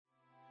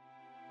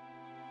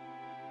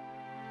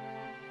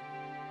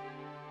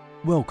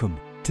Welcome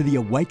to the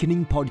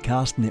Awakening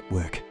Podcast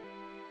Network.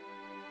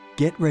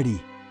 Get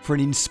ready for an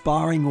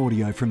inspiring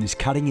audio from this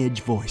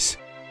cutting-edge voice.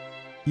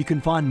 You can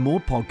find more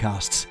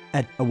podcasts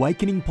at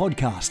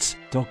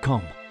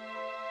awakeningpodcasts.com.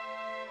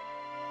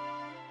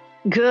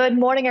 Good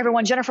morning,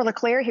 everyone. Jennifer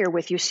LeClaire here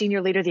with you,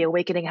 Senior Leader of the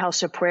Awakening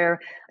House of Prayer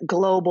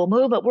Global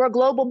Movement. We're a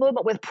global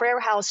movement with prayer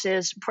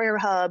houses, prayer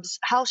hubs,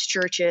 house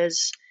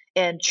churches,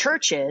 and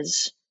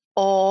churches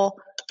all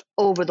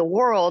over the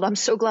world. I'm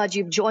so glad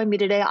you've joined me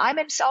today. I'm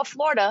in South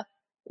Florida.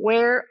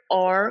 Where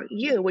are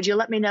you? Would you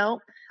let me know?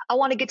 I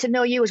want to get to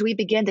know you as we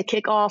begin to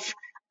kick off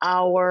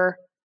our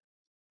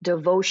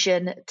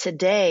devotion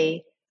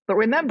today. But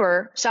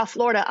remember, South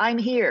Florida, I'm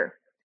here.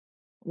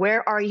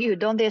 Where are you?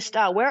 Donde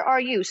está? Where are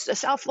you?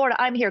 South Florida,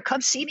 I'm here.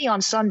 Come see me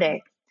on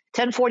Sunday,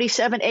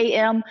 10:47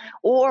 a.m.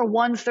 or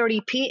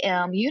 1:30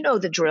 p.m. You know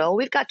the drill.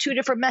 We've got two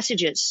different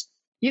messages.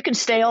 You can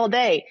stay all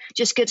day.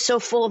 Just get so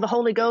full of the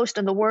Holy Ghost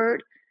and the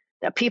Word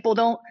that people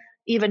don't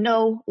even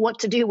know what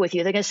to do with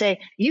you. They're going to say,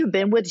 you've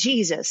been with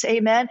Jesus.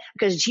 Amen.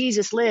 Because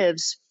Jesus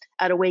lives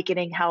at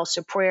Awakening House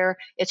of Prayer.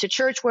 It's a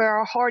church where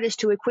our heart is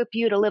to equip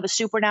you to live a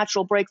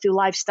supernatural breakthrough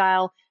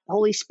lifestyle. The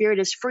Holy Spirit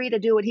is free to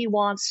do what he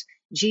wants.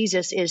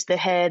 Jesus is the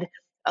head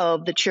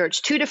of the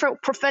church. Two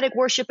different prophetic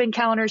worship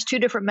encounters, two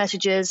different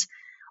messages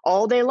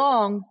all day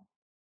long.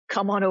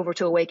 Come on over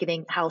to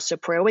Awakening House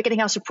of Prayer,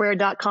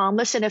 awakeninghouseofprayer.com.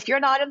 Listen, if you're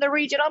not in the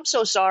region, I'm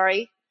so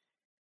sorry.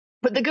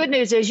 But the good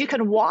news is you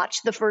can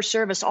watch the first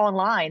service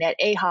online at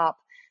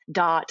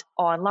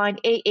ahop.online,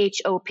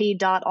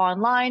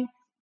 ahop.online.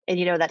 And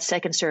you know that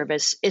second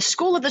service is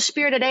School of the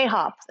Spirit at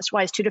AHOP. That's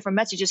why it's two different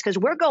messages, because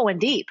we're going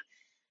deep.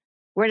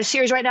 We're in a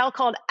series right now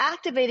called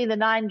Activating the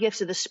 9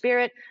 Gifts of the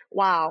Spirit.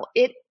 Wow,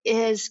 it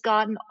has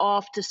gotten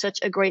off to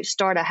such a great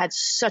start. I had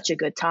such a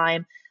good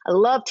time. I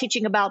love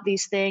teaching about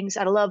these things.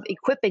 I love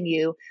equipping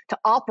you to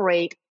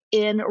operate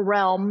in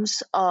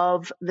realms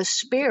of the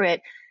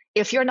Spirit.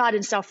 If you're not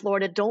in South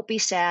Florida, don't be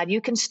sad. You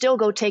can still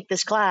go take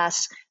this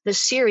class, this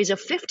series of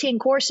 15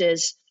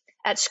 courses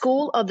at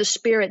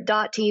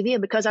schoolofthespirit.tv.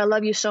 And because I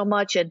love you so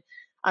much and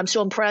I'm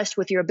so impressed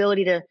with your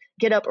ability to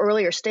get up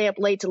early or stay up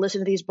late to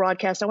listen to these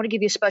broadcasts, I want to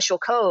give you a special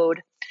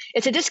code.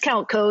 It's a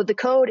discount code. The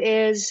code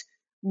is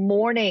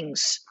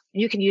mornings.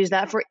 You can use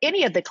that for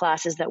any of the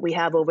classes that we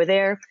have over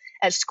there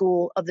at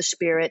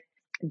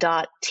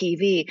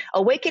schoolofthespirit.tv.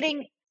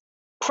 Awakening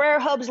Prayer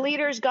Hubs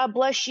leaders, God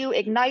bless you.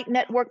 Ignite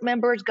Network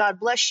members, God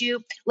bless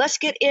you. Let's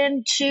get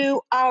into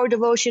our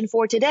devotion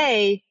for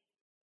today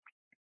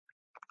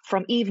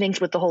from Evenings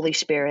with the Holy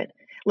Spirit,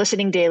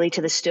 listening daily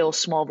to the still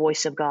small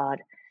voice of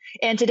God.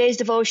 And today's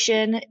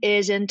devotion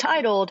is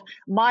entitled,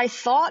 My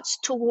Thoughts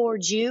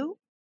Towards You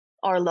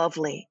Are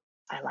Lovely.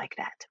 I like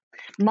that.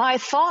 My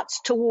thoughts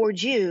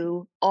towards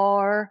you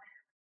are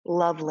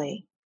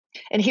lovely.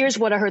 And here's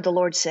what I heard the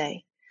Lord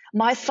say.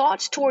 My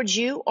thoughts towards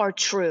you are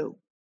true.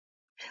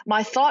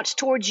 My thoughts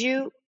towards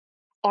you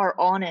are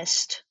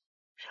honest.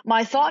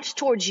 My thoughts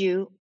towards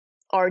you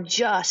are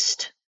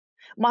just.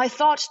 My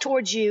thoughts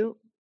towards you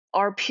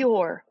are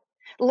pure.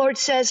 The Lord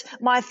says,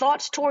 my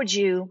thoughts towards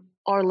you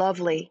are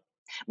lovely.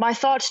 My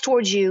thoughts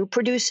towards you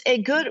produce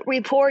a good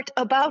report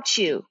about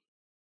you.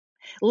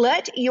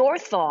 Let your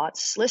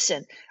thoughts,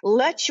 listen,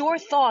 let your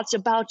thoughts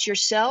about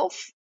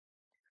yourself,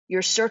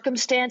 your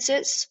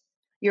circumstances,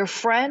 your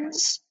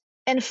friends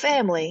and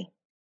family,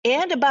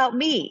 and about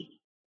me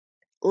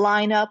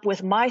line up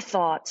with my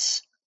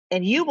thoughts,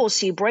 and you will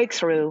see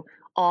breakthrough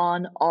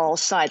on all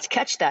sides.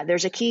 Catch that.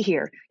 There's a key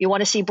here. You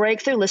want to see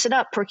breakthrough? Listen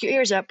up. Perk your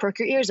ears up. Perk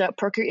your ears up.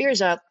 Perk your ears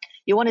up.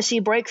 You want to see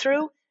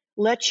breakthrough?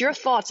 Let your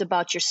thoughts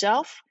about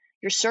yourself,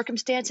 your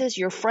circumstances,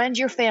 your friends,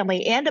 your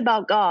family, and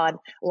about God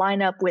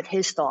line up with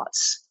his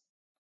thoughts.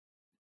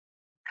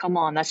 Come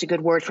on, that's a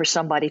good word for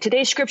somebody.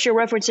 Today's scripture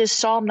references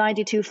Psalm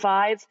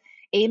 92:5,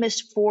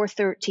 Amos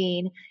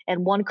 4:13,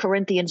 and 1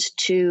 Corinthians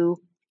 2:11.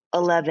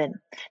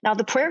 Now,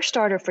 the prayer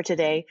starter for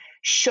today,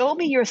 show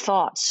me your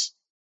thoughts.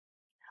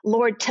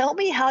 Lord, tell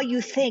me how you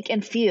think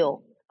and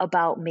feel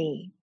about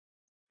me.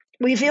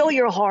 Reveal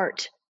your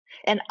heart,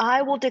 and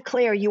I will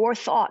declare your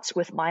thoughts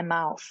with my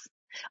mouth.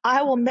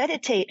 I will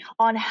meditate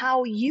on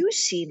how you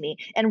see me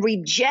and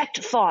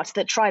reject thoughts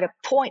that try to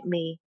point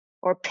me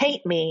or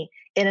paint me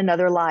in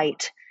another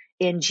light.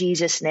 In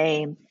Jesus'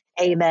 name,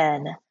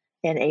 amen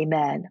and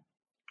amen.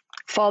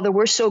 Father,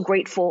 we're so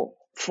grateful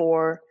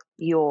for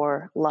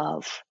your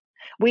love.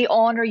 We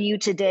honor you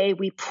today.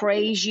 We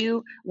praise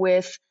you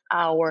with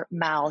our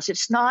mouths.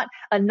 It's not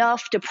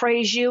enough to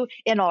praise you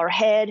in our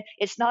head.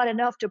 It's not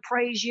enough to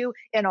praise you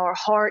in our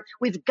heart.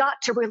 We've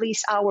got to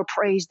release our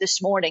praise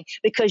this morning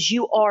because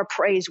you are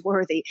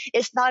praiseworthy.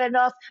 It's not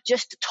enough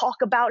just to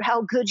talk about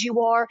how good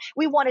you are.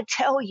 We want to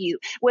tell you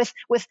with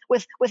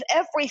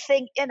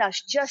everything in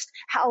us just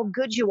how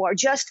good you are,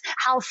 just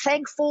how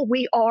thankful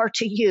we are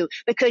to you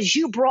because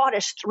you brought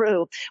us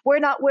through. We're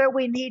not where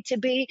we need to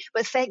be,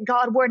 but thank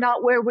God we're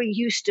not where we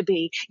used to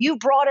be. You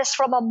brought us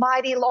from a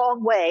mighty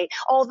long way.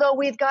 Although although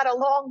we've got a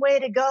long way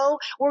to go,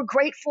 we're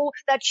grateful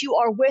that you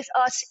are with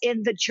us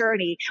in the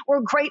journey.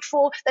 We're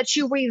grateful that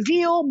you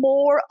reveal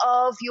more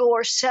of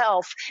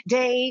yourself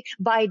day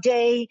by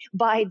day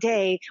by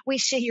day. We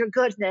see your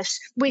goodness.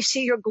 We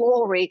see your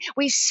glory.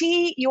 We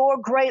see your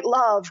great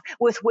love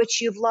with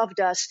which you've loved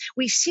us.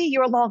 We see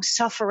your long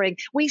suffering.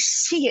 We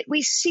see it.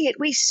 We see it.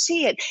 We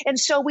see it. And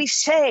so we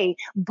say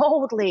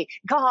boldly,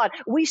 God,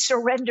 we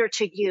surrender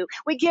to you.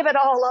 We give it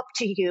all up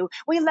to you.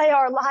 We lay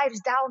our lives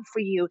down for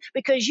you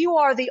because you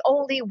are the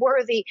only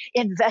worthy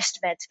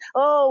investment.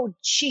 Oh,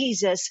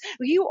 Jesus,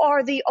 you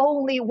are the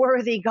only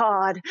worthy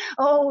God.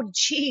 Oh,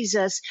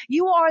 Jesus,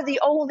 you are the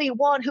only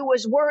one who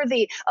is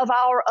worthy of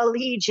our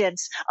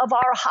allegiance, of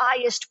our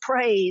highest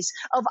praise,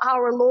 of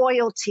our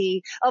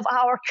loyalty, of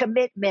our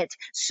commitment.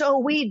 So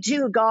we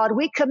do, God.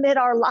 We commit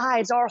our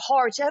lives, our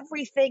hearts,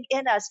 everything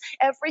in us,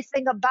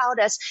 everything about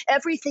us,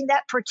 everything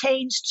that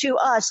pertains to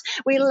us.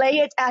 We lay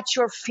it at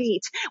your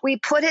feet. We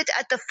put it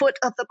at the foot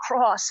of the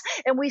cross.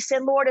 And we say,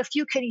 Lord, if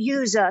you can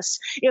use us,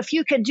 if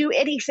you can do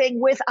anything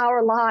with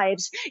our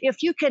lives,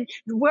 if you can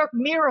work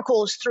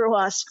miracles through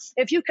us,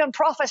 if you can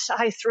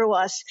prophesy through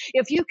us,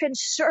 if you can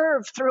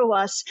serve through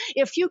us,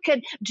 if you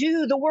can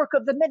do the work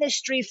of the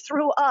ministry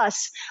through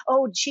us,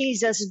 oh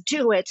Jesus,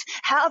 do it.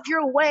 Have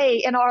your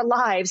way in our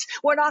lives.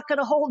 We're not going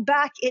to hold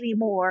back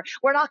anymore.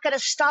 We're not going to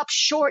stop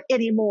short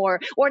anymore.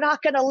 We're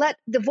not going to let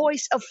the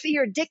voice of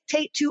fear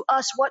dictate to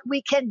us what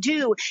we can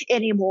do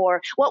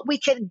anymore, what we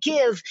can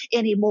give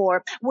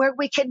anymore, where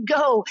we can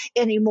go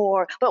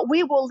anymore. But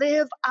we will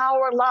live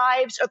our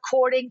lives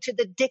according to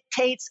the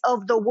dictates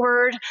of the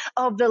word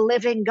of the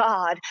living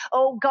God.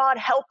 Oh God,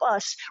 help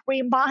us,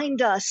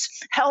 remind us,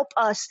 help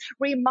us,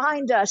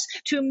 remind us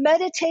to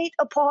meditate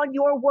upon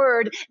your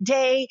word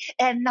day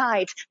and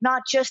night,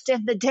 not just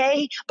in the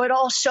day, but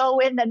also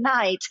in the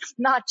night,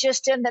 not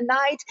just in the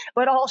night,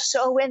 but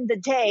also in the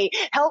day.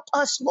 Help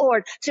us,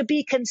 Lord, to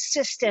be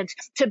consistent,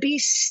 to be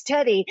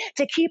steady,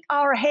 to keep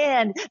our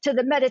hand to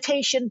the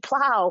meditation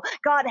plow.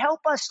 God,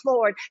 help us,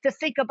 Lord, to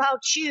think about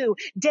you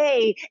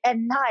day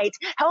and night.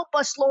 Help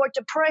us, Lord,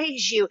 to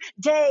praise you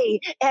day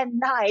and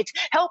night.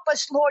 Help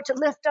us, Lord, to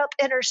lift up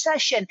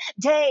intercession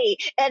day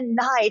and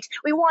night.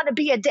 We want to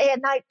be a day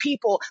and night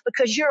people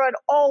because you're an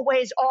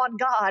always on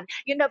God.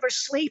 You never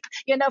sleep,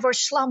 you never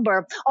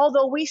slumber.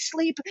 Although we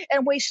sleep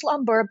and we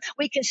slumber,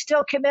 we can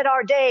still commit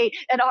our day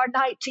and our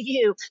night to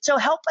you. So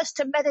help us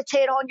to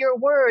meditate on your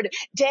word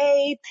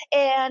day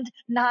and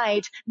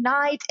night,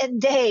 night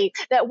and day,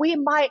 that we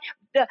might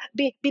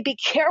be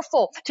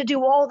careful to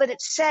do all that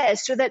it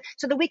says so that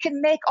we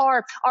can make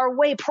our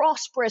way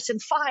prosperous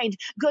and find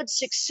good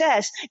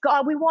success.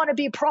 God, we want to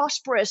be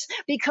prosperous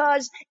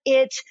because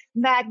it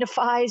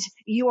magnifies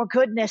your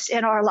goodness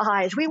in our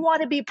lives. We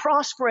want to be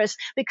prosperous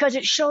because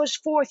it shows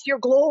forth your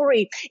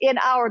glory in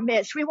our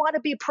midst. We want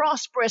to be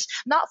prosperous,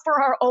 not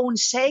for our own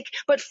sake,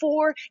 but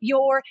for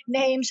your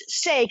name's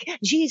sake.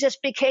 Jesus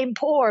became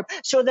poor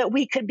so that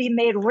we could be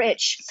made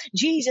rich.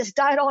 Jesus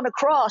died on a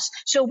cross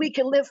so we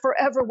can live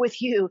forever with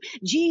you.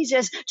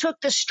 Jesus took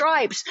the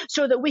stripes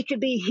so that we could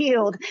be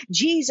healed.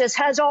 Jesus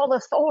has all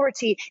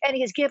authority and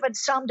he has given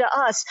some to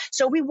us.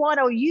 So we want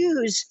to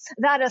use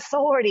that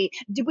authority.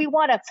 We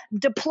want to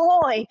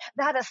deploy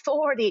that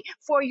authority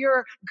for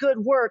your good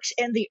works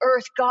in the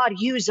earth. God,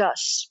 use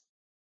us.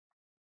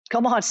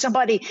 Come on,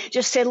 somebody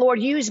just say,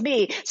 Lord, use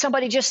me.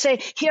 Somebody just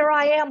say, here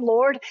I am,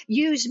 Lord,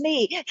 use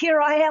me.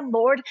 Here I am,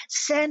 Lord,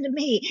 send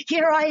me.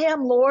 Here I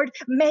am, Lord,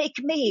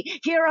 make me.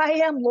 Here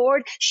I am,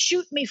 Lord,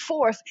 shoot me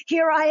forth.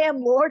 Here I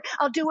am, Lord,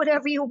 I'll do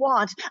whatever you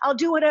want. I'll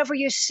do whatever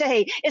you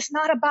say. It's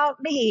not about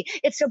me.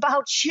 It's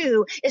about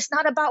you. It's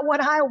not about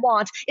what I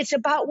want. It's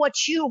about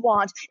what you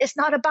want. It's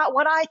not about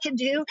what I can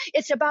do.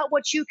 It's about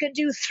what you can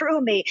do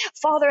through me.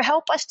 Father,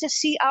 help us to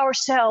see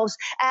ourselves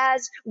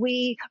as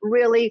we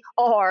really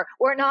are.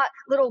 We're not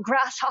little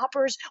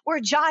grasshoppers. We're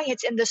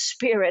giants in the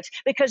spirit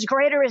because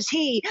greater is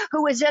he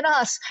who is in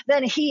us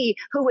than he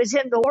who is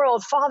in the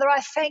world. Father, I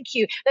thank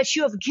you that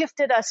you have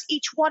gifted us,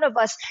 each one of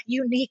us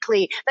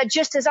uniquely, that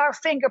just as our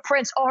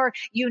fingerprints are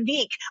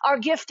unique, our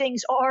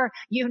giftings are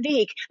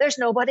unique. There's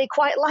nobody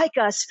quite like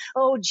us.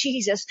 Oh,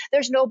 Jesus,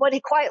 there's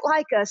nobody quite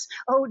like us.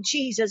 Oh,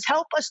 Jesus,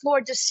 help us,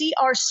 Lord, to see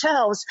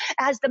ourselves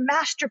as the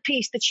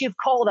masterpiece that you've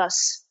called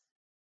us.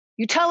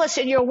 You tell us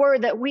in your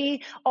word that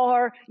we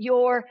are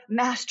your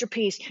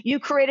masterpiece. You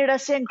created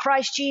us in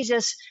Christ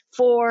Jesus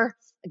for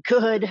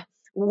good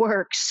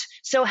works.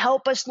 So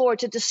help us, Lord,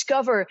 to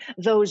discover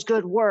those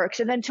good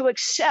works and then to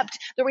accept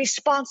the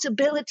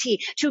responsibility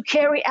to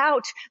carry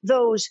out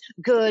those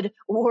good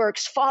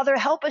works. Father,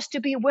 help us to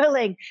be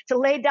willing to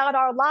lay down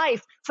our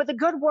life for the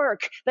good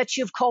work that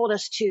you've called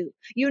us to,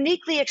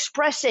 uniquely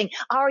expressing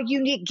our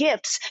unique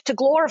gifts to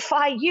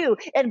glorify you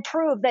and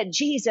prove that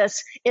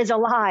Jesus is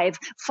alive.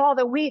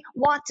 Father, we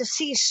want to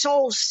see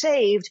souls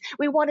saved.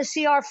 We want to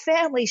see our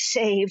family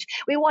saved.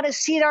 We want to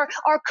see our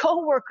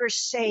co-workers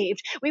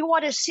saved. We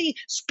want to see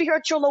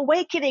spiritual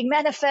awakening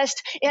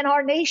manifest in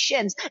our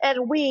nations.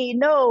 And we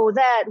know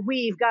that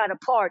we've got a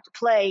part to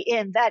play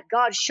in that.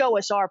 God, show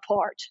us our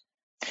part.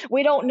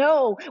 We don't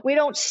know. We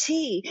don't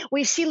see.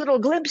 We see little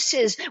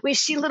glimpses. We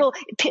see little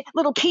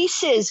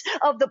pieces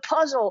of the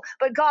puzzle.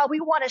 But God, we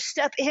want to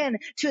step in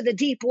to the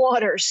deep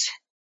waters.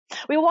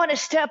 We want to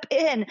step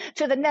in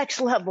to the next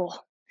level.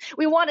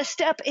 We want to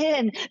step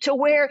in to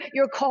where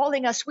you're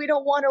calling us. We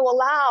don't want to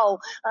allow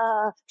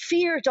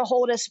fear to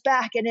hold us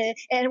back,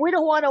 and we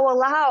don't want to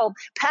allow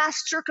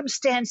past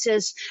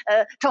circumstances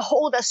to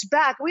hold us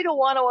back. We don't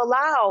want to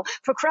allow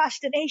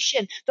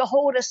procrastination to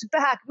hold us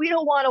back. We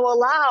don't want to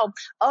allow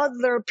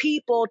other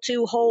people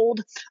to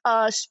hold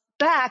us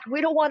back. We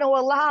don't want to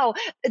allow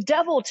the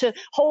devil to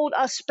hold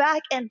us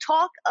back and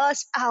talk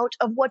us out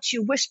of what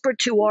you whispered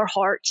to our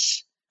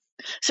hearts.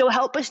 So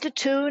help us to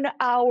tune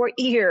our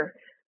ear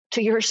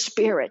to your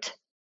spirit.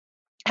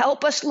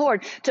 Help us,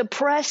 Lord, to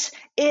press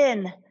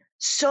in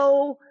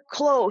so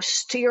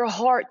close to your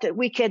heart that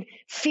we can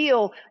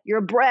feel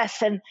your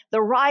breath and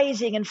the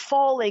rising and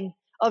falling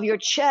of your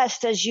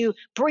chest as you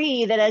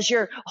breathe and as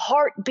your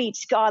heart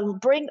beats,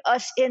 God. Bring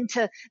us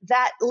into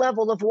that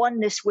level of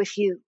oneness with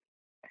you.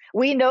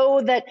 We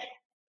know that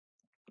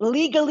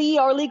legally,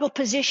 our legal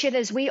position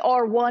is we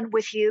are one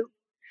with you.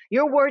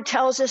 Your word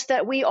tells us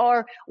that we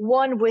are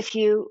one with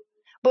you.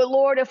 But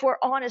Lord, if we're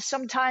honest,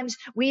 sometimes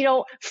we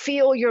don't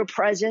feel your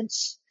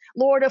presence.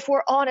 Lord, if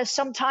we're honest,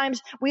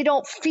 sometimes we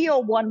don't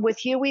feel one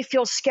with you. We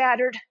feel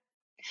scattered.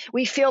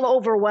 We feel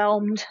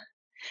overwhelmed.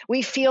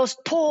 We feel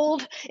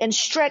pulled and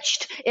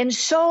stretched in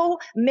so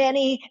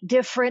many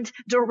different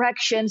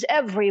directions.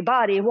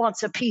 Everybody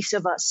wants a piece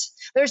of us.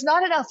 There's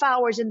not enough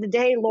hours in the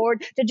day,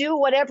 Lord, to do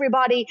what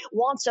everybody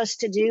wants us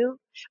to do.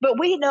 But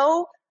we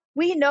know,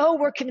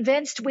 we're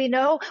convinced, we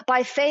know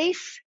by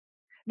faith,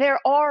 there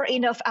are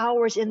enough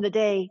hours in the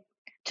day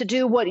to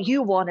do what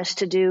you want us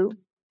to do.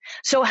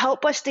 So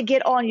help us to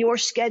get on your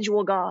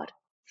schedule, God.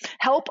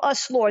 Help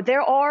us, Lord.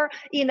 There are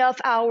enough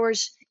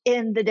hours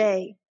in the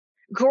day.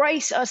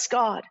 Grace us,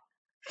 God,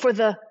 for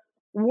the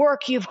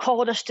work you've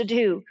called us to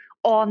do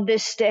on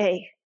this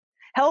day.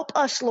 Help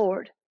us,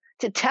 Lord,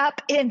 to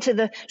tap into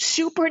the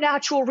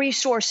supernatural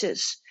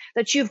resources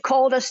that you've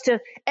called us to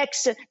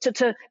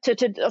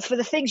for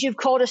the things you've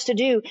called us to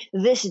do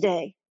this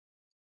day.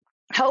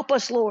 Help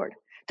us, Lord,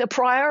 to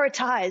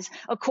prioritize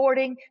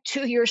according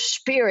to your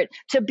spirit,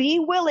 to be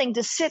willing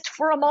to sit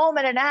for a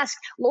moment and ask,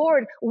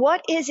 Lord,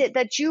 what is it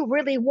that you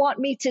really want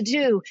me to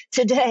do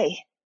today?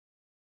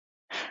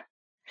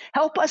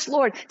 Help us,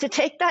 Lord, to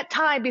take that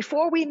time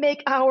before we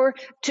make our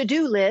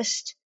to-do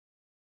list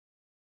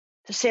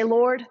to say,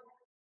 Lord,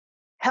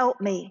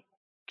 help me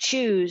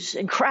choose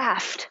and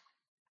craft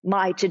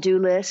my to-do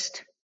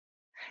list.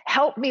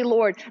 Help me,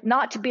 Lord,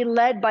 not to be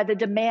led by the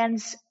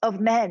demands of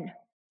men,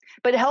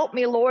 but help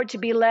me, Lord, to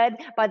be led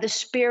by the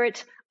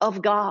Spirit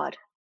of God.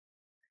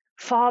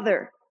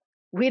 Father,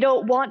 we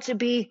don't want to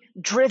be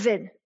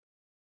driven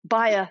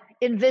by an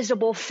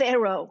invisible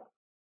Pharaoh,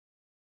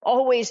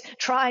 always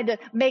trying to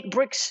make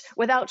bricks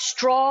without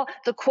straw.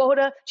 The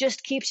quota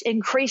just keeps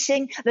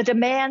increasing. The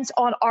demands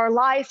on our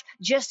life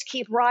just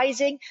keep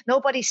rising.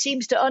 Nobody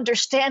seems to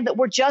understand that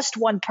we're just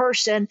one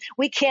person.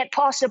 We can't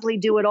possibly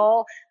do it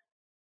all.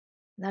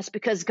 And that's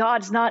because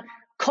God's not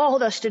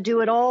called us to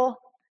do it all,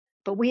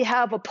 but we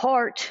have a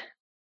part.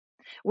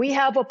 We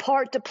have a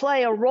part to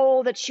play, a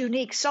role that's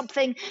unique,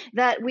 something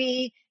that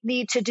we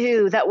need to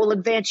do that will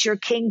advance your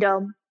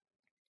kingdom.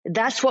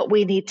 That's what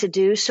we need to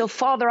do. So,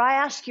 Father, I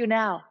ask you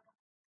now,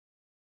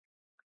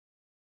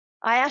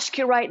 I ask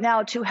you right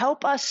now to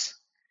help us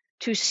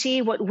to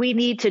see what we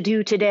need to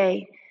do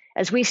today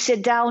as we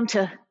sit down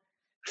to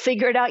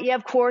figure it out. Yeah,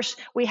 of course,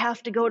 we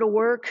have to go to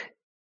work.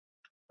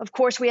 Of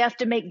course, we have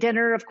to make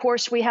dinner. Of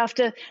course, we have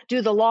to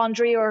do the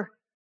laundry or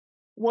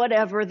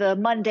whatever the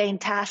mundane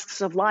tasks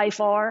of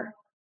life are.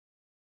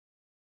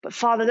 But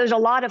Father, there's a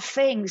lot of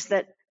things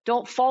that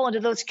don't fall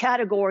into those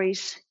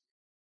categories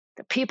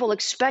that people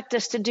expect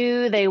us to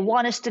do, they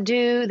want us to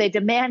do, they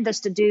demand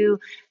us to do.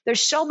 There's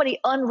so many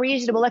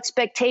unreasonable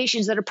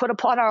expectations that are put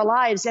upon our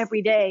lives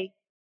every day.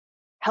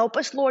 Help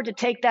us, Lord, to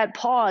take that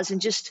pause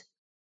and just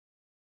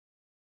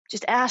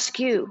ask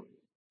you,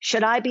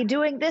 should I be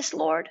doing this,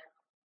 Lord?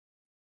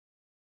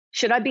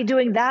 Should I be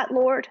doing that,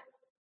 Lord?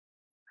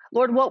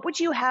 Lord, what would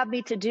you have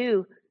me to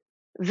do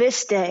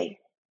this day?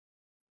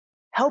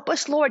 Help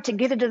us, Lord, to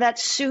get into that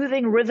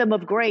soothing rhythm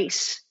of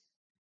grace.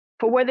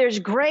 For where there's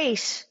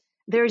grace,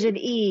 there's an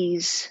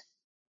ease.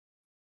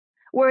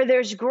 Where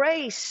there's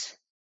grace,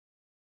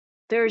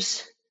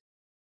 there's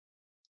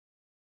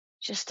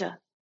just a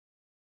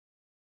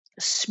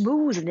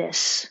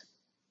smoothness.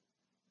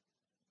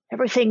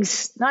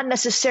 Everything's not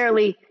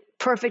necessarily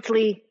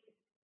perfectly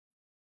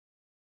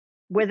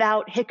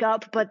without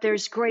hiccup, but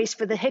there's grace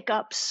for the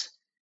hiccups.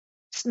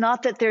 It's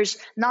not that there's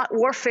not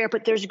warfare,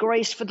 but there's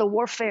grace for the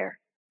warfare.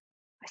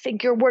 I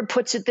think your word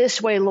puts it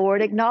this way,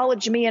 Lord.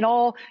 Acknowledge me in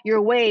all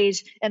your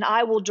ways, and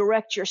I will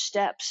direct your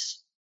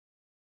steps.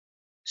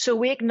 So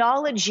we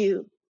acknowledge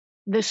you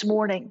this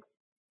morning.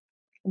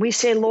 We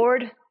say,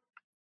 Lord,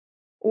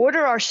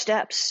 order our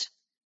steps.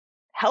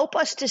 Help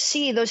us to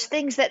see those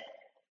things that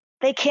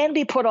They can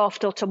be put off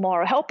till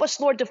tomorrow. Help us,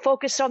 Lord, to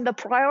focus on the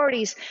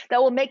priorities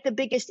that will make the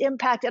biggest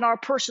impact in our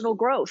personal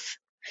growth.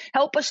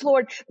 Help us,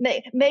 Lord,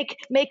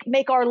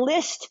 make our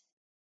list,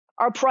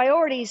 our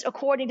priorities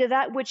according to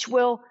that which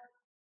will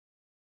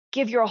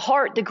give your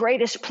heart the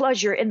greatest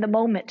pleasure in the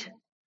moment.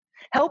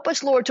 Help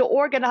us, Lord, to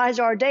organize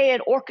our day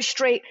and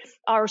orchestrate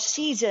our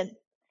season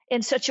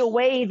in such a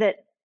way that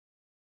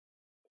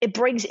it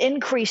brings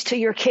increase to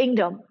your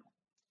kingdom.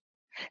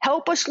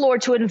 Help us,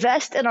 Lord, to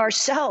invest in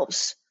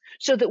ourselves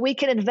so that we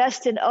can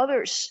invest in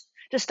others,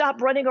 to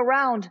stop running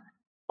around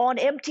on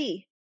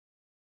empty.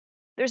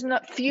 There's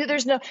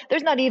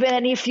not even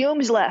any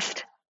fumes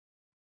left.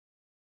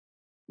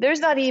 There's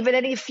not even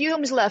any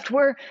fumes left.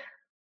 We're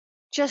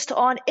just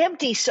on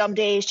empty some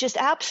days, just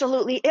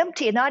absolutely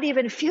empty, not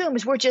even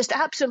fumes. We're just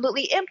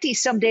absolutely empty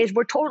some days.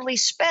 We're totally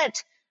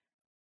spent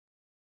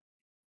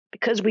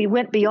because we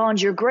went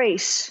beyond your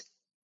grace.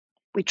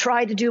 We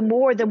tried to do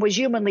more than was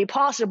humanly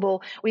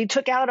possible. We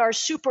took out our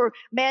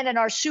Superman and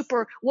our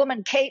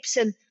Superwoman capes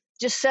and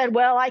just said,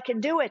 well, I can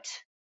do it.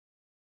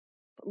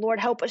 But Lord,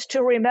 help us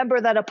to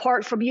remember that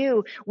apart from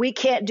you, we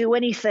can't do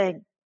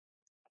anything.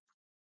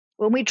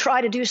 When we try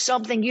to do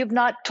something you've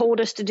not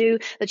told us to do,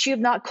 that you've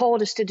not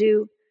called us to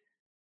do,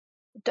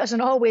 it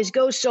doesn't always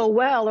go so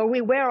well, or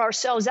we wear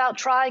ourselves out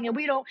trying, and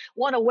we don't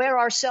want to wear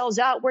ourselves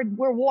out.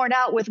 We're worn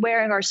out with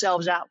wearing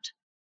ourselves out.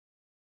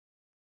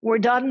 We're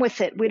done with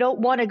it. We don't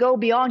want to go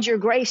beyond your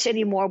grace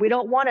anymore. We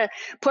don't want to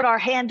put our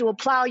hand to a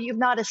plow you've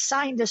not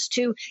assigned us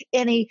to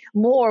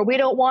anymore. We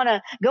don't want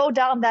to go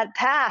down that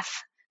path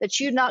that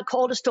you've not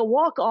called us to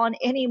walk on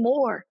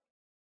anymore.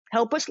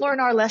 Help us learn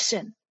our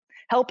lesson.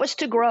 Help us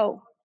to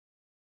grow.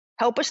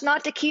 Help us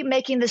not to keep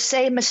making the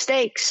same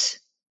mistakes.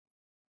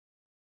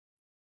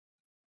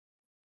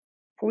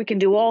 For we can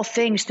do all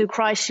things through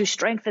Christ who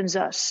strengthens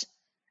us.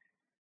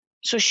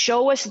 So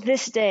show us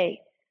this day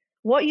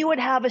what you would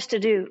have us to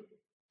do.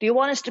 Do you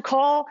want us to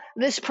call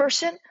this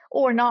person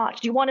or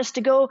not? Do you want us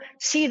to go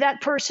see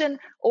that person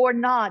or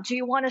not? Do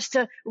you want us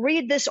to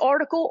read this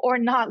article or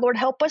not? Lord,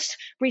 help us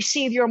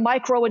receive your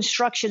micro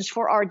instructions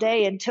for our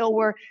day until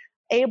we're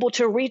able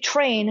to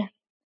retrain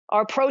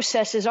our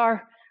processes,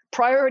 our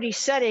priority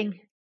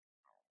setting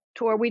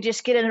to where we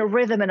just get in a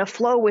rhythm and a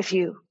flow with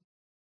you.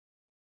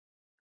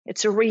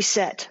 It's a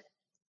reset.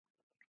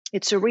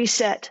 It's a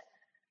reset.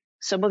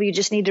 Some of you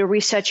just need to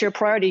reset your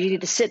priorities. You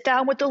need to sit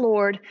down with the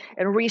Lord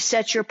and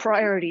reset your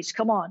priorities.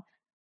 Come on.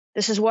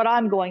 This is what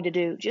I'm going to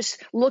do.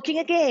 Just looking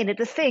again at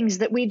the things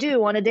that we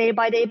do on a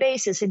day-by-day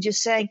basis and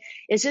just saying,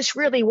 is this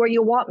really where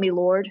you want me,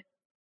 Lord?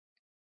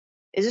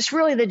 Is this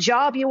really the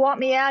job you want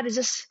me at? Is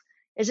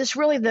this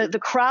really the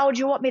crowd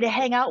you want me to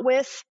hang out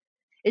with?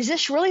 Is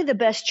this really the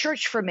best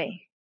church for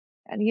me?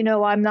 And you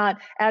know, I'm not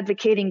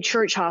advocating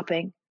church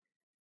hopping.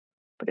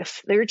 But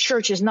if their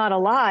church is not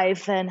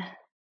alive, then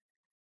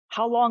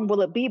how long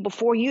will it be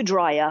before you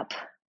dry up?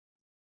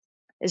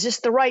 Is this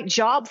the right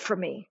job for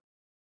me?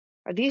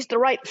 Are these the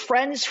right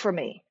friends for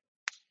me?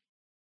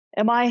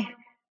 Am I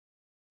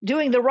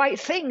doing the right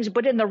things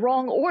but in the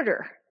wrong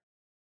order?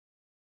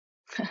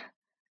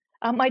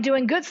 Am I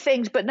doing good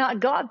things but not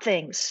God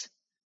things?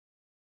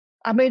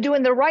 Am I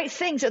doing the right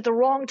things at the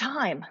wrong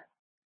time?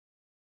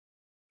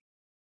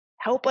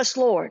 Help us,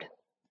 Lord.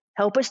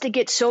 Help us to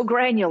get so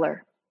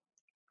granular,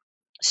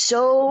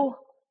 so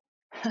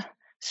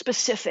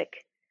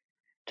specific,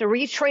 to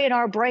retrain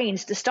our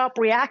brains, to stop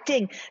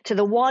reacting to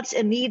the wants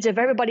and needs of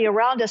everybody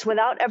around us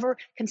without ever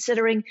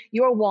considering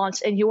your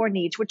wants and your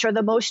needs, which are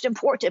the most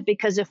important.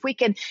 Because if we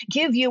can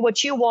give you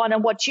what you want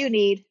and what you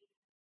need,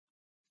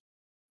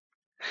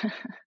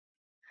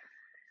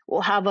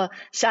 we'll have a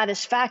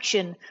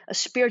satisfaction, a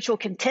spiritual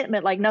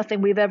contentment like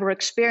nothing we've ever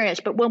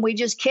experienced. But when we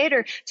just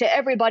cater to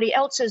everybody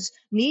else's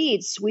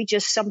needs, we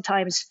just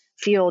sometimes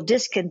feel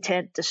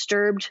discontent,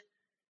 disturbed.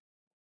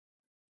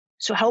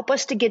 So help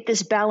us to get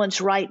this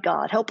balance right,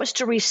 God. Help us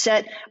to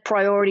reset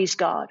priorities,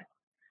 God.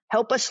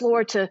 Help us,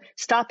 Lord, to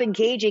stop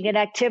engaging in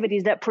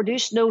activities that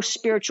produce no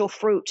spiritual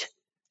fruit.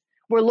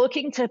 We're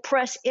looking to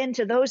press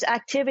into those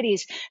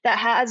activities that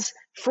has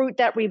fruit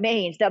that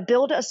remains, that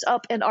build us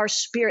up in our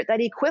spirit,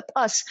 that equip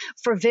us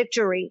for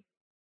victory,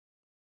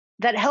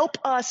 that help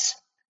us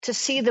to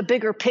see the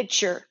bigger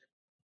picture,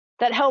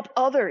 that help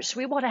others.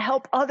 We want to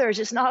help others.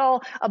 It's not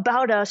all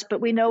about us,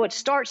 but we know it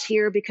starts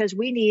here because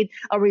we need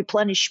a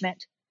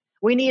replenishment.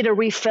 We need a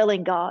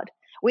refilling, God.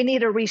 We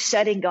need a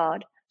resetting,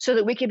 God, so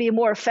that we can be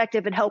more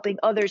effective in helping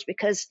others,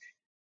 because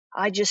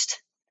I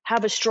just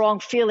have a strong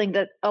feeling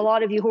that a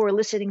lot of you who are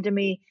listening to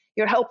me,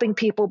 you're helping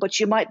people, but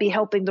you might be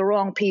helping the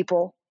wrong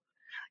people.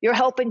 You're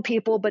helping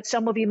people, but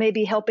some of you may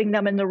be helping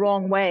them in the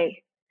wrong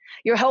way.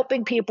 You're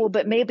helping people,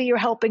 but maybe you're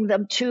helping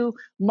them too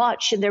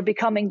much and they're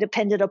becoming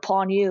dependent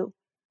upon you.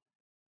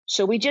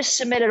 So we just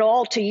submit it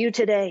all to you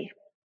today.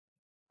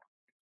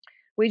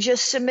 We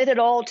just submit it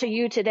all to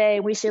you today.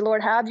 We say,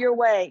 Lord, have your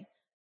way.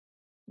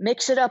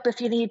 Mix it up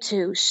if you need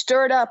to.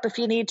 Stir it up if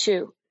you need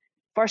to.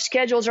 If our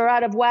schedules are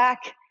out of whack,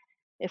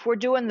 if we're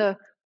doing the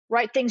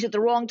right things at the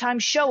wrong time,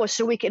 show us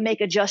so we can make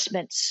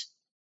adjustments.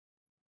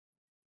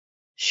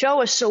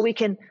 Show us so we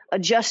can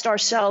adjust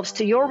ourselves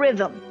to your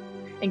rhythm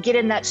and get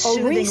in that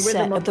soothing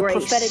rhythm of the grace.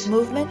 prophetic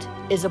movement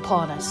is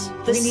upon us.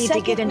 The We need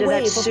to get into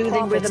that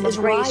soothing rhythm of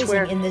grace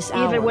where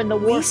even when the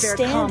warfare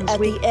comes,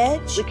 we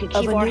can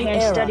keep our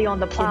hands steady on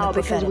the plow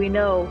because we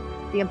know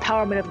the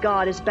empowerment of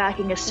God is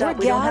backing us up.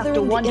 We don't have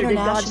to wonder, did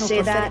God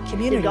say that?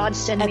 Did God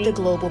send me?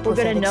 We're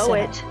going to know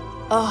it.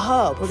 A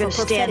hub We're going to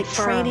for stand prophetic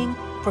firm training,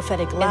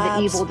 prophetic labs, in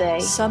the evil day,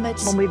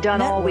 summits, when we've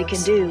done all we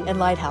can do, and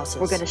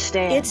lighthouses. We're going to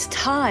stand. It's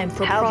time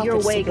for Have your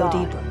prophets way, to go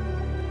God. deeper.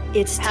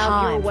 It's Have your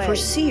time way. for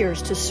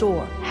seers to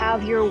soar.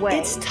 Have your way.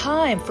 It's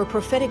time for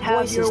prophetic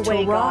Have your voices way,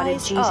 to God, in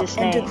rise Jesus'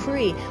 up and name.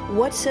 decree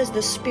what says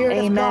the Spirit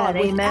of Amen, God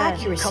with amen.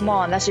 accuracy. Come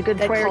on, that's a good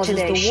that prayer causes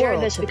today. the Share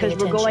world this to because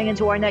pay we're going attention.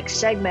 into our next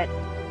segment.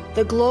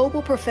 The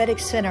Global Prophetic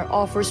Center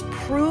offers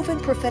proven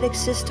prophetic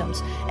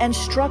systems and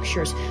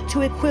structures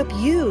to equip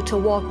you to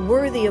walk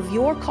worthy of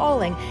your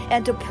calling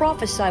and to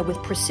prophesy with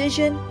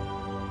precision,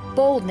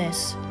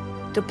 boldness,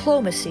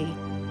 diplomacy,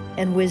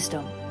 and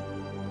wisdom.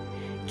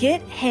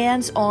 Get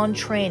hands-on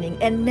training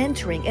and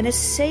mentoring in a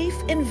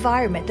safe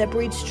environment that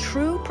breeds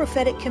true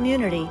prophetic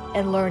community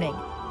and learning.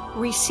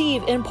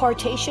 Receive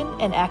impartation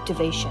and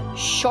activation.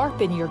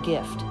 Sharpen your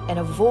gift and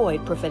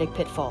avoid prophetic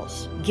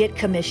pitfalls. Get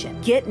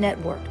commissioned. Get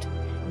networked.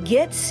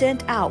 Get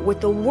sent out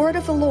with the word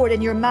of the Lord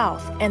in your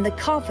mouth and the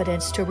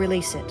confidence to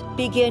release it.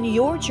 Begin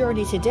your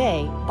journey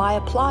today by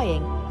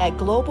applying at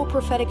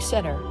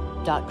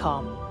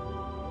globalpropheticcenter.com.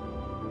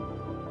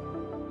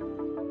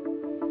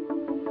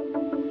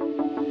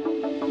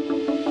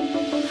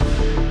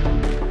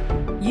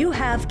 You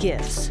have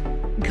gifts.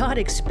 God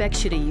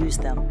expects you to use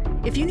them.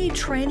 If you need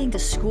training to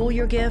school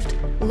your gift,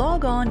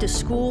 log on to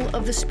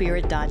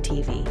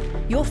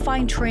schoolofthespirit.tv. You'll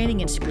find training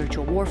in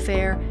spiritual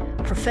warfare,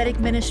 prophetic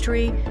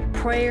ministry,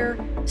 prayer,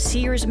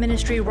 seers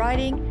ministry,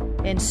 writing,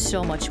 and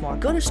so much more.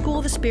 Go to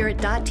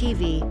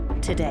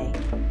schoolofthespirit.tv today.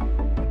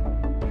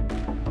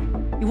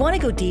 You want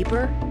to go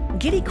deeper?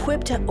 Get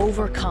equipped to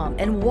overcome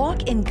and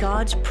walk in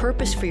God's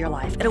purpose for your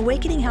life at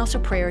Awakening House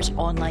of Prayer's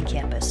online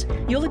campus.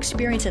 You'll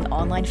experience an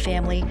online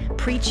family,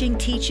 preaching,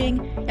 teaching,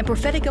 and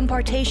prophetic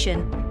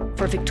impartation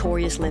for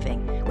victorious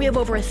living. We have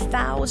over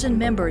 1,000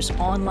 members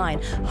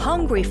online,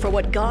 hungry for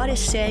what God is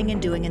saying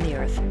and doing in the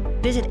earth.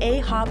 Visit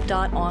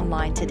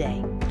ahop.online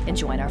today and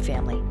join our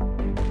family.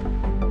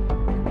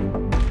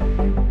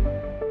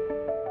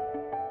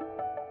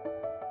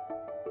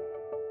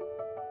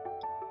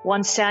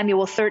 1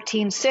 Samuel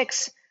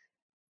 13:6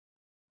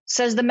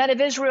 says the men of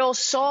Israel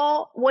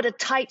saw what a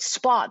tight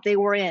spot they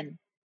were in.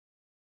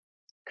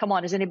 Come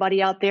on, is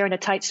anybody out there in a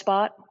tight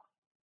spot?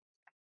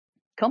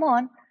 Come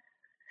on.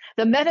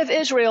 The men of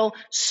Israel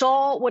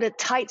saw what a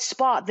tight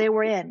spot they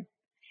were in.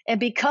 And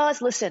because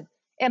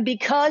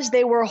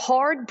they were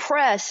hard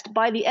pressed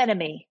by the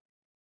enemy,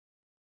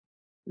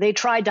 they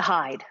tried to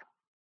hide.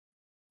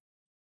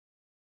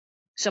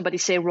 Somebody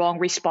say wrong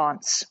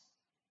response.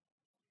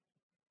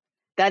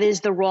 That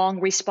is the wrong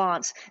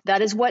response.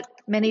 That is what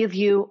many of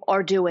you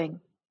are doing.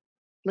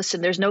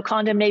 Listen, there's no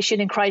condemnation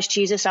in Christ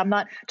Jesus. I'm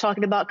not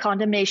talking about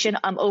condemnation.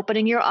 I'm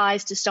opening your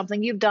eyes to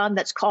something you've done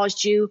that's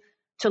caused you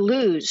to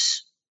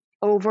lose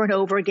over and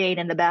over again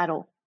in the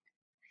battle.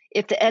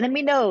 If the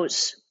enemy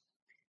knows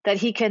that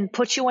he can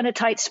put you in a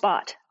tight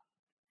spot,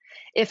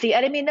 if the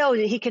enemy knows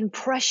that he can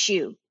press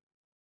you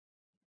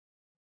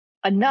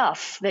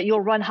enough that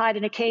you'll run hide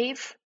in a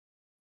cave,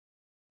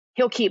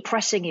 he'll keep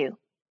pressing you.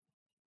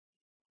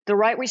 The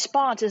right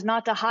response is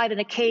not to hide in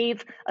a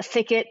cave, a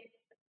thicket,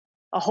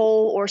 a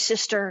hole, or a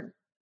cistern.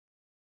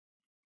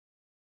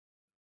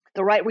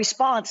 The right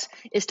response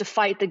is to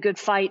fight the good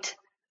fight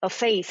of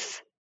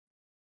faith.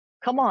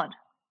 Come on.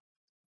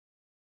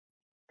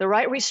 The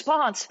right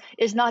response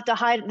is not to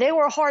hide. They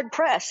were hard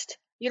pressed.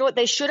 You know what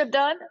they should have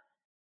done?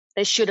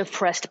 They should have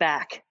pressed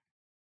back.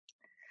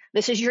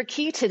 This is your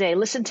key today.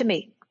 Listen to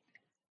me.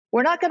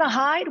 We're not going to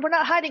hide. We're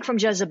not hiding from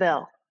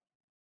Jezebel.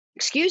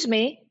 Excuse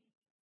me.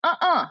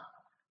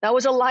 That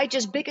was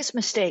Elijah's biggest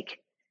mistake.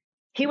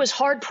 He was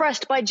hard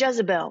pressed by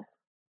Jezebel.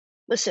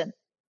 Listen,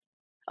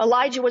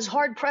 Elijah was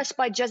hard pressed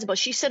by Jezebel.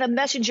 She sent a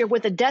messenger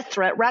with a death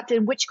threat wrapped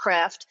in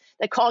witchcraft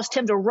that caused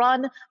him to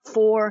run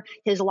for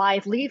his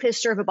life, leave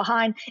his servant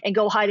behind, and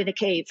go hide in a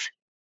cave.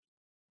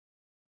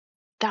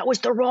 That was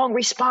the wrong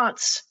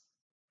response.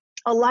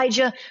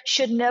 Elijah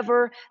should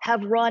never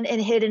have run and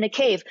hid in a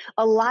cave.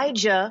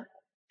 Elijah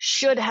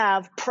should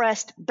have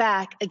pressed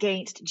back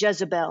against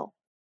Jezebel.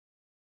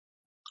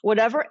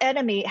 Whatever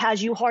enemy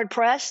has you hard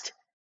pressed,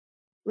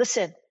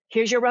 listen,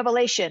 here's your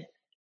revelation.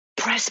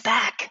 Press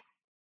back.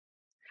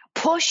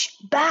 Push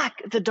back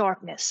the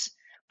darkness.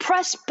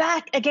 Press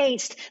back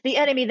against the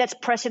enemy that's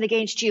pressing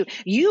against you.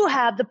 You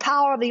have the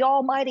power of the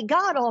Almighty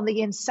God on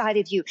the inside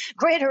of you.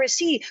 Greater is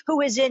He who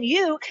is in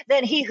you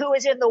than he who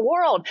is in the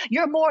world.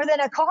 You're more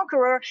than a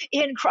conqueror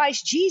in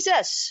Christ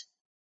Jesus.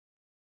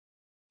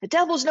 The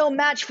devil's no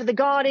match for the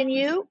God in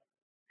you.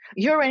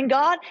 You're in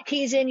God.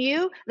 He's in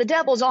you. The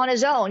devil's on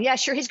his own. Yeah,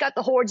 sure, he's got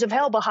the hordes of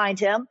hell behind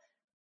him,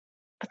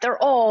 but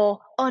they're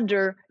all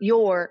under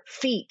your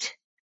feet.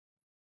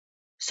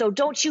 So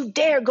don't you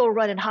dare go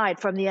run and hide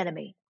from the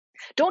enemy.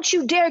 Don't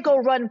you dare go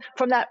run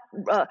from that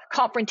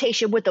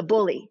confrontation with the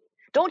bully.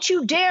 Don't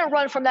you dare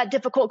run from that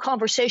difficult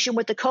conversation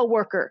with the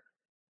coworker.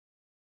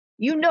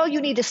 You know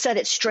you need to set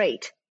it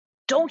straight.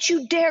 Don't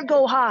you dare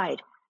go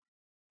hide.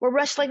 We're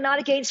wrestling not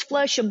against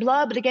flesh and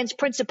blood, but against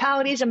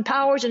principalities and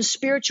powers and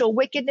spiritual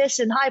wickedness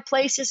in high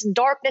places and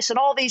darkness and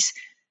all these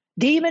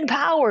demon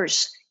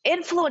powers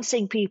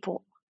influencing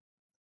people.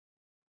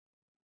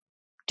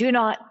 Do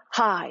not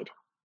hide.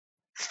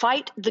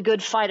 Fight the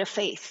good fight of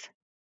faith.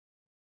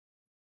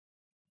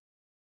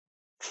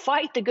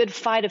 Fight the good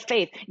fight of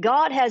faith.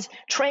 God has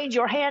trained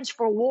your hands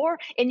for war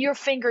and your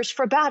fingers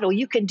for battle.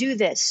 You can do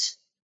this.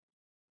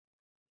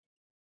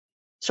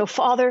 So,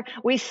 Father,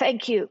 we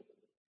thank you.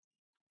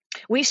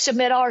 We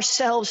submit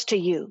ourselves to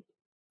you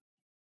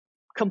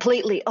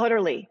completely,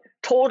 utterly,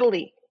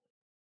 totally.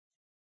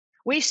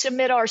 We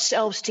submit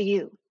ourselves to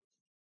you.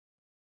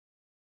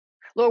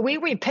 Lord, we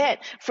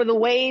repent for the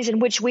ways in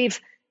which we've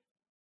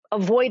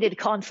avoided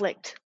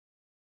conflict.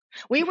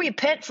 We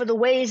repent for the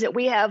ways that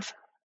we have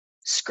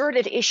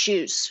skirted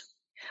issues.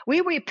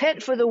 We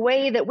repent for the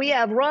way that we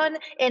have run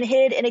and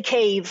hid in a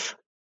cave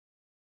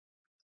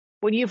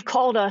when you've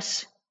called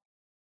us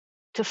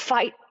to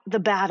fight the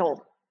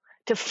battle,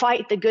 to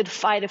fight the good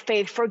fight of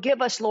faith.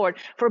 Forgive us, Lord,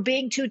 for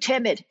being too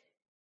timid.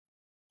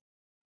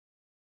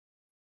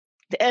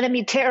 The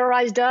enemy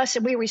terrorized us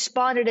and we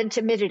responded in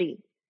timidity.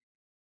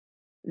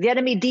 The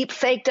enemy deep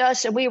faked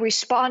us and we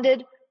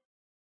responded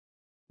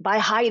by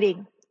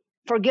hiding.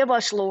 Forgive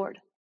us, Lord.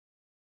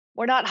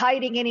 We're not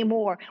hiding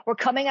anymore. We're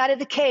coming out of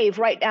the cave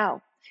right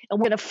now and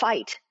we're going to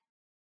fight.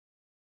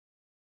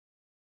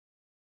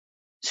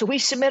 So we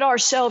submit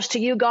ourselves to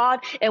you,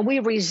 God, and we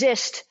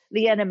resist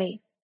the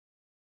enemy.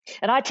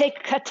 And I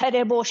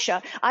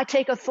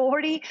take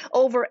authority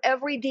over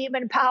every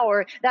demon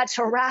power that's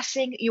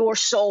harassing your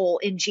soul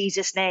in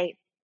Jesus' name.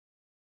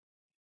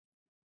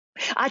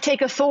 I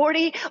take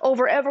authority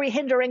over every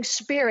hindering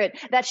spirit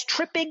that's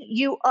tripping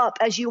you up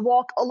as you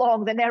walk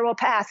along the narrow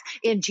path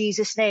in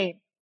Jesus' name.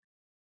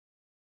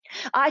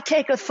 I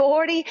take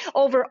authority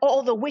over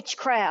all the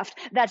witchcraft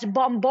that's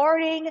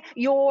bombarding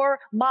your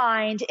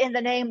mind in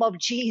the name of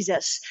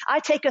Jesus. I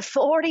take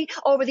authority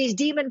over these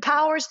demon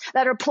powers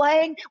that are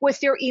playing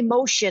with your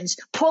emotions,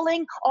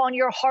 pulling on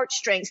your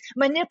heartstrings,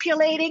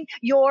 manipulating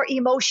your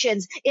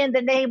emotions in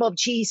the name of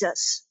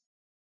Jesus.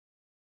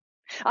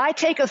 I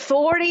take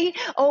authority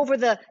over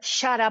the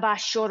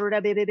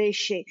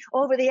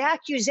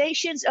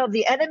accusations of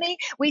the enemy.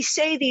 We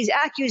say these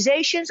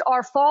accusations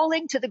are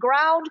falling to the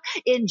ground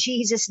in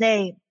Jesus'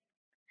 name.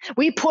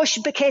 We push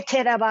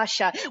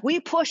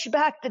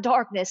back the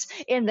darkness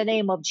in the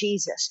name of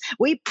Jesus.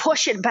 We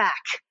push it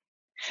back.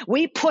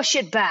 We push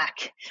it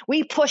back.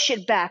 We push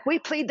it back. We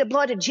plead the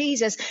blood of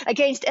Jesus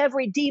against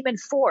every demon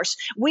force.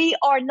 We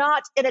are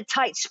not in a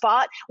tight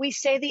spot. We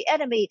say the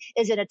enemy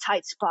is in a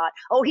tight spot.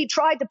 Oh, he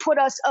tried to put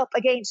us up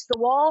against the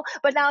wall,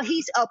 but now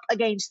he's up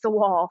against the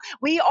wall.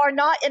 We are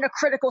not in a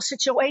critical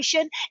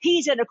situation.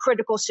 He's in a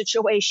critical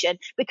situation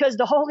because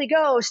the Holy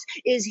Ghost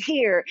is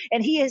here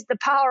and he is the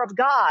power of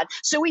God.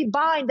 So we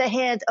bind the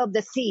hand of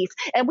the thief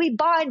and we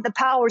bind the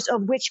powers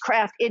of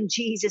witchcraft in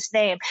Jesus'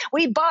 name.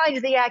 We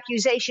bind the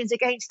accusations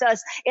against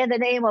us in the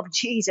name of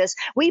Jesus.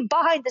 We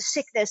bind the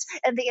sickness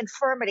and the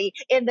infirmity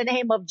in the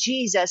name of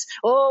Jesus.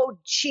 Oh,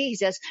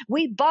 Jesus.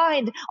 We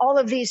bind all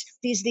of these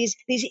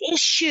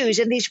issues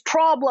and these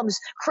problems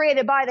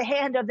created by the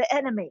hand of the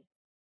enemy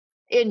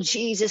in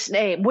Jesus'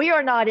 name. We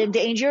are not in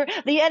danger.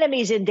 The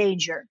enemy's in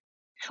danger.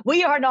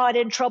 We are not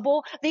in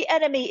trouble. The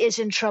enemy is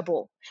in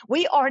trouble.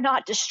 We are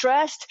not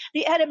distressed.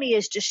 The enemy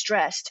is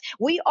distressed.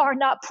 We are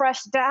not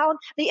pressed down.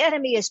 The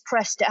enemy is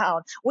pressed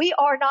down. We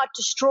are not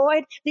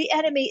destroyed. The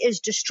enemy is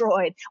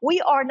destroyed.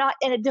 We are not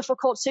in a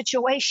difficult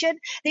situation.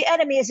 The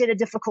enemy is in a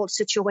difficult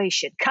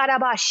situation.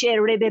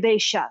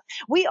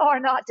 We are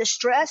not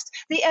distressed.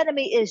 The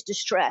enemy is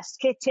distressed.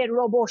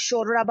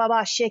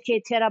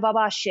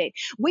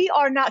 We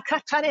are not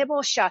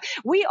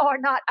we are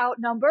not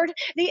outnumbered.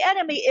 The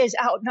enemy is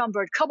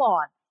outnumbered. Come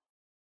on.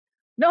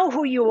 Know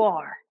who you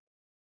are.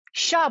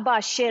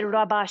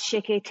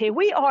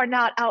 We are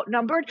not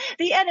outnumbered.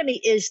 The enemy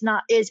is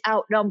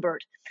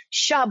outnumbered.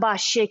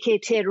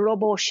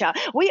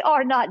 We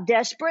are not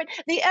desperate.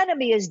 The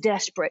enemy is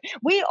desperate.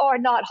 We are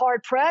not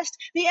hard pressed.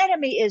 The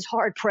enemy is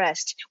hard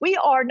pressed. We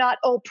are not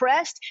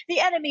oppressed. The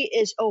enemy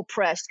is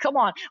oppressed. Come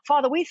on,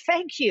 Father, we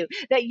thank you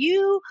that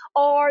you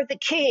are the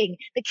King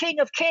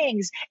of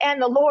kings and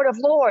the Lord of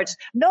lords.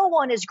 No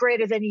one is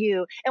greater than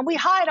you. And we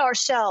hide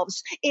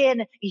ourselves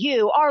in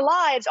you. Our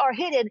lives are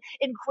hidden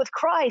with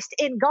Christ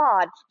in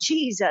God,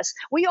 Jesus.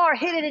 We are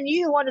hidden in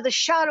you under the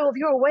shadow of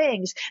your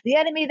wings. The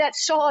enemy that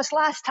saw us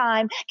last time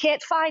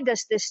can't find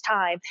us this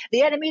time.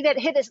 The enemy that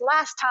hit us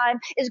last time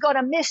is going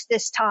to miss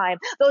this time.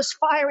 Those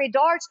fiery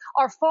darts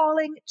are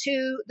falling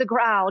to the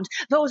ground.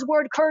 Those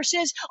word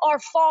curses are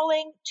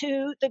falling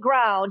to the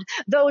ground.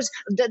 Those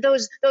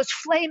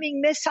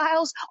flaming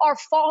missiles are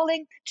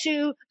falling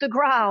to the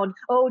ground.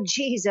 Oh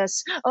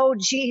Jesus, oh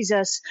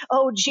Jesus,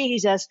 oh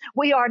Jesus.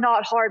 We are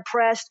not hard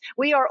pressed.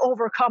 We are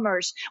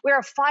overcomers. We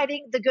are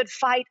fighting the good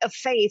fight of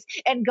faith,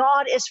 and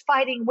God is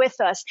fighting with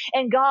us,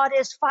 and God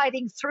is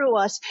fighting through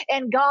us,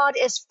 and God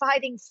is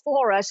fighting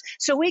for us.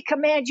 So we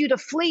command you to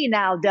flee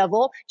now,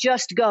 devil.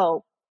 Just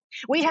go.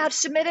 We have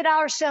submitted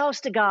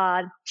ourselves to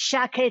God.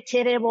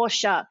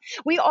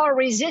 We are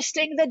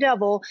resisting the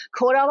devil,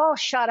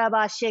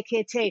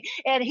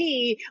 and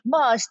he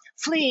must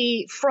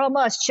flee from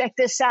us. Check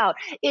this out.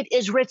 It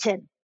is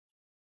written.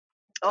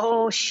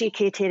 Oh,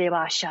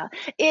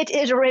 it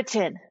is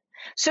written.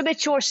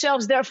 Submit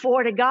yourselves,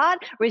 therefore, to God.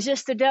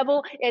 Resist the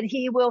devil, and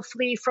he will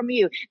flee from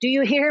you. Do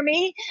you hear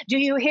me? Do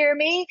you hear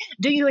me?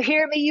 Do you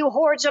hear me, you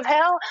hordes of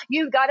hell?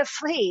 You've got to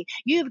flee.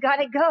 You've got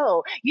to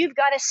go. You've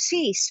got to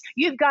cease.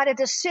 You've got to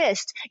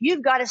desist.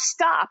 You've got to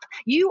stop.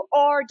 You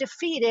are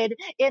defeated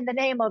in the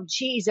name of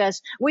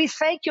Jesus. We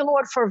thank you,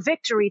 Lord, for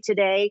victory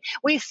today.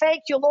 We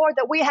thank you, Lord,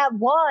 that we have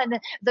won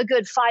the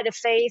good fight of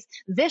faith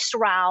this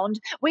round.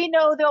 We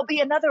know there'll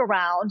be another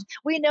round.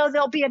 We know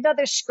there'll be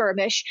another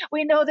skirmish.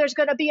 We know there's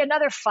going to be another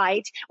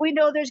fight. We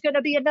know there's going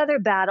to be another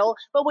battle,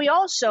 but we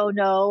also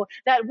know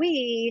that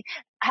we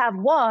have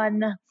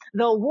won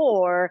the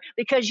war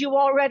because you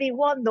already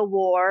won the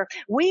war.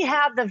 We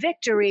have the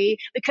victory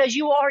because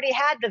you already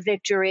had the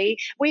victory.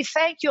 We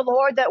thank you,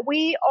 Lord, that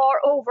we are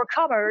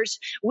overcomers.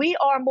 We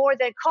are more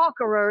than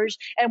conquerors,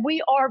 and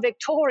we are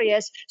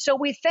victorious. So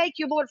we thank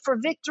you, Lord, for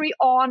victory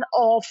on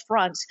all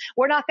fronts.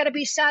 We're not going to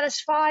be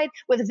satisfied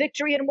with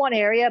victory in one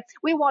area.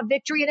 We want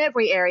victory in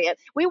every area.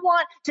 We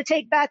want to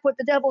take back what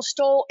the devil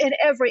stole in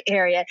every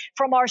area,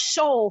 from our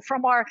soul,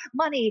 from our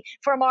money,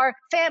 from our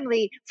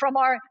family, from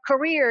our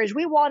careers.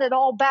 We want it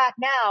all back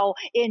now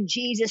in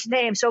Jesus'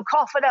 name. So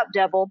cough it up,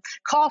 devil.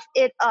 Cough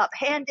it up.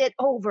 Hand it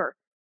over.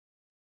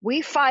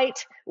 We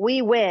fight,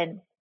 we win,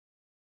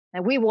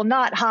 and we will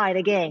not hide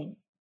again.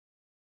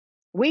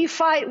 We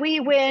fight, we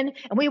win,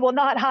 and we will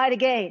not hide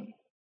again.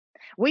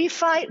 We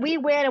fight, we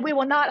win, and we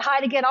will not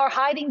hide again. Our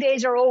hiding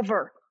days are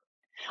over.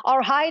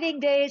 Our hiding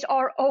days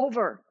are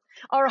over.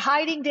 Our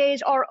hiding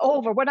days are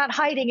over. We're not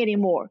hiding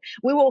anymore.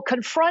 We will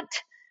confront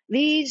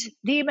these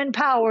demon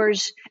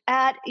powers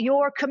at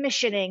your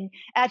commissioning,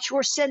 at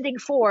your sending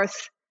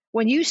forth.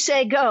 When you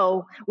say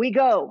go, we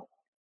go,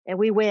 and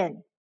we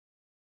win.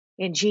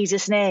 In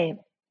Jesus' name,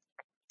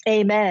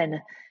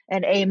 amen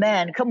and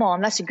amen. Come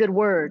on, that's a good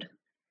word.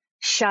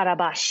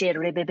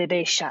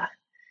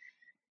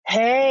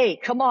 Hey,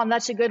 come on,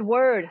 that's a good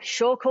word.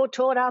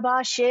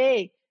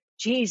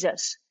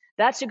 Jesus,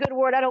 that's a good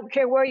word. I don't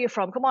care where you're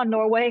from. Come on,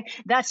 Norway,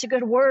 that's a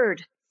good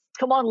word.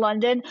 Come on,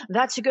 London,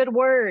 that's a good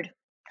word.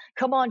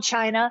 Come on,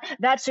 China,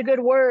 that's a good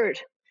word.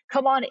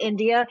 Come on,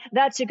 India,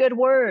 that's a good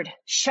word.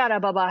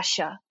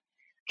 Sharababasha.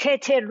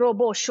 Kete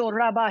robo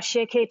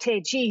shorabashe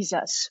kete.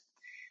 Jesus,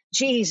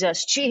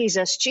 Jesus,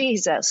 Jesus,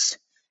 Jesus.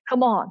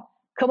 Come on,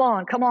 come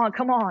on, come on,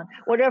 come on.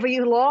 Whatever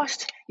you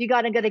lost, you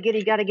gotta get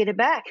it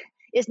back.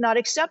 It's not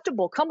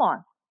acceptable. Come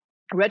on.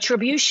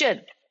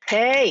 Retribution.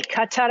 Hey,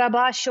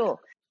 katarabasho.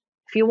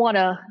 If you want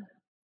to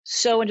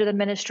sow into the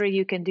ministry,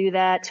 you can do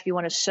that. If you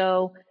want to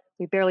sow,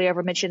 we barely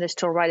ever mention this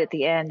till right at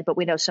the end, but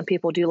we know some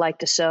people do like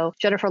to sow.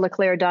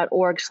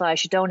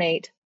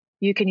 JenniferLeClaire.org/donate.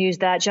 You can use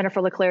that,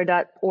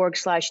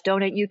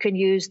 JenniferLeClaire.org/donate. You can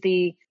use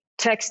the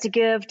text to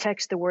give,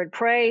 text the word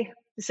pray,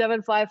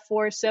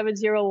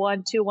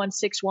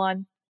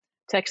 754-701-2161.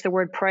 Text the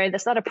word pray.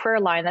 That's not a prayer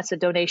line, that's a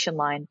donation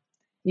line.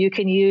 You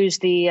can use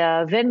the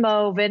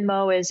Venmo.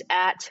 Venmo is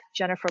at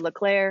Jennifer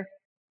LeClaire.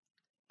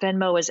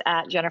 Venmo is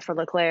at Jennifer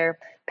LeClaire.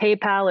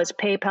 PayPal is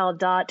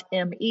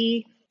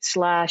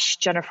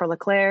paypal.me/Jennifer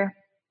LeClaire.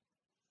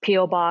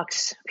 P.O.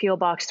 Box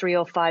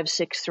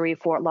 30563,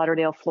 Fort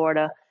Lauderdale,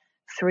 Florida,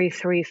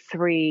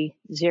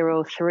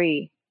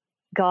 33303.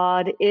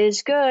 God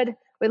is good.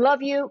 We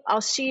love you.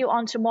 I'll see you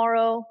on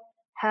tomorrow.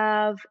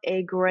 Have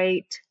a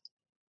great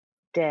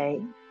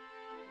day.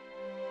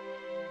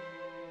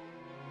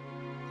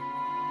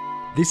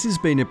 This has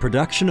been a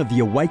production of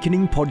the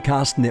Awakening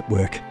Podcast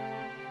Network.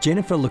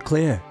 Jennifer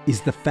LeClaire is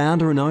the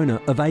founder and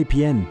owner of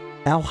APN.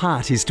 Our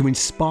heart is to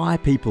inspire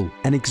people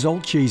and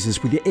exalt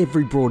Jesus with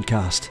every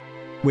broadcast.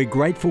 We're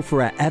grateful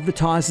for our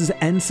advertisers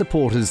and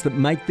supporters that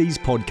make these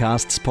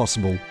podcasts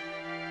possible.